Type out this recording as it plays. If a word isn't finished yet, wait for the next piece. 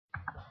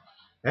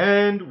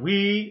And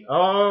we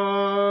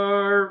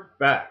are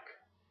back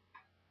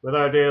with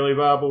our daily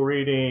Bible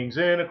readings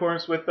in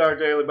accordance with our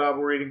daily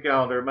Bible reading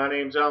calendar. My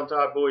name is Alan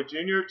Todd Boyd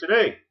Jr.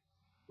 Today,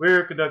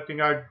 we're conducting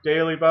our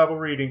daily Bible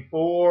reading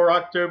for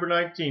October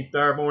 19th.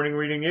 Our morning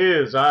reading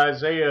is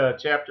Isaiah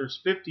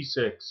chapters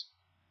 56,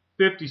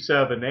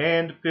 57,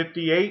 and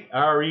 58.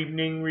 Our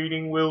evening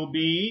reading will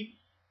be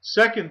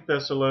 2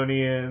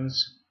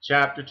 Thessalonians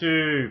chapter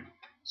 2.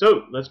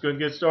 So, let's go and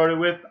get started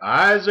with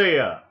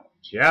Isaiah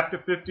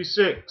chapter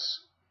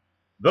 56.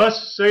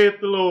 Thus saith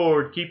the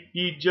Lord, keep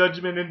ye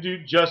judgment and do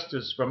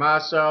justice, for my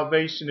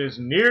salvation is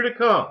near to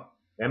come,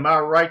 and my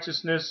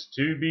righteousness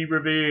to be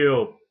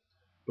revealed.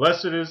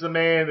 Blessed is the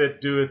man that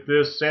doeth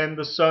this, and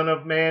the Son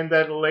of Man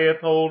that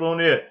layeth hold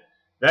on it,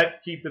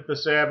 that keepeth the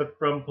Sabbath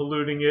from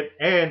polluting it,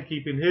 and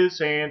keeping his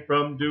hand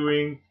from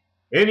doing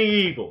any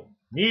evil.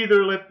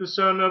 Neither let the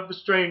son of the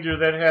stranger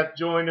that hath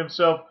joined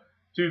himself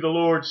to the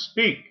Lord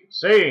speak,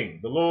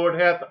 saying, the Lord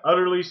hath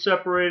utterly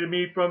separated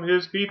me from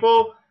his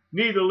people.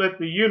 Neither let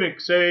the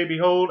eunuch say,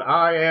 behold,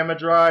 I am a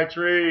dry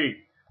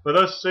tree. For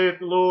thus saith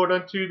the Lord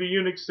unto the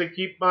eunuchs that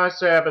keep my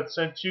Sabbaths,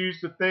 and choose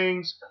the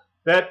things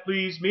that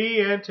please me,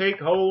 and take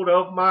hold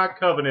of my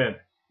covenant.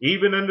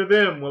 Even unto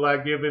them will I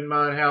give in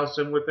mine house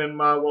and within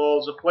my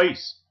walls a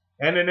place,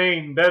 and a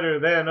name better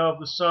than of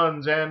the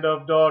sons and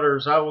of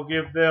daughters. I will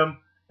give them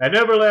an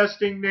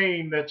everlasting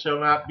name that shall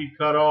not be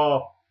cut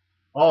off.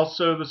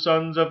 Also the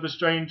sons of the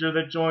stranger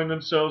that join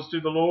themselves to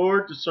the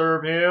Lord, to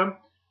serve him,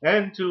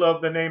 and to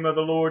love the name of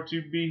the Lord,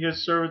 to be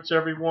his servants,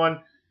 every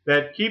one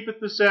that keepeth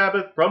the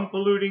Sabbath from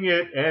polluting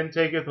it, and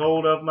taketh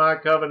hold of my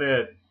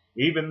covenant.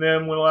 Even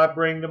them will I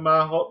bring to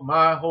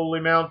my holy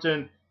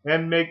mountain,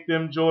 and make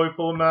them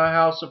joyful in my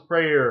house of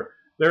prayer.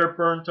 Their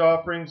burnt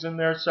offerings and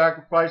their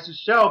sacrifices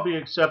shall be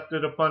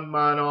accepted upon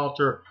mine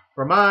altar.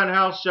 For mine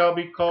house shall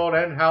be called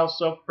an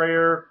house of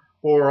prayer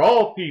for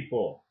all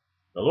people.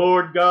 The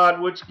Lord God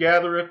which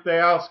gathereth the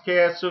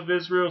outcasts of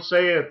Israel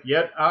saith,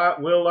 yet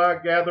will I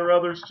gather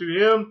others to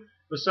him,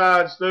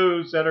 besides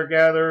those that are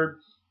gathered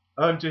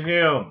unto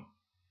him.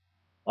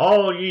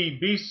 All ye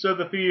beasts of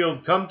the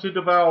field, come to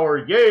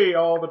devour, yea,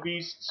 all the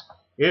beasts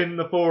in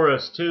the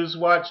forest. His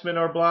watchmen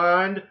are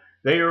blind,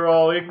 they are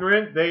all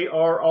ignorant, they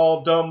are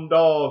all dumb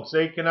dogs.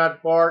 They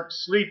cannot bark,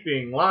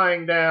 sleeping,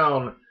 lying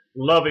down,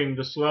 loving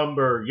to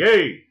slumber.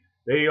 Yea,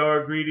 they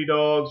are greedy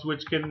dogs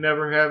which can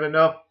never have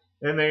enough,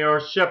 and they are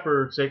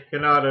shepherds that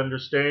cannot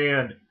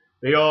understand.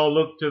 They all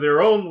look to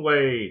their own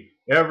way,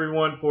 every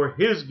one for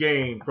his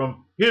gain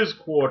from his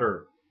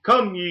quarter.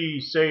 Come ye,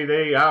 say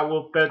they, I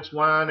will fetch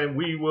wine, and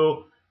we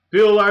will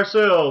fill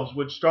ourselves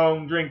with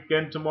strong drink,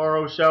 and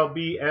tomorrow shall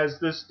be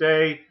as this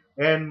day,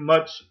 and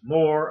much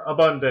more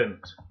abundant.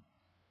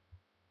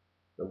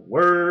 The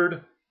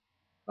word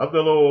of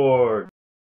the Lord.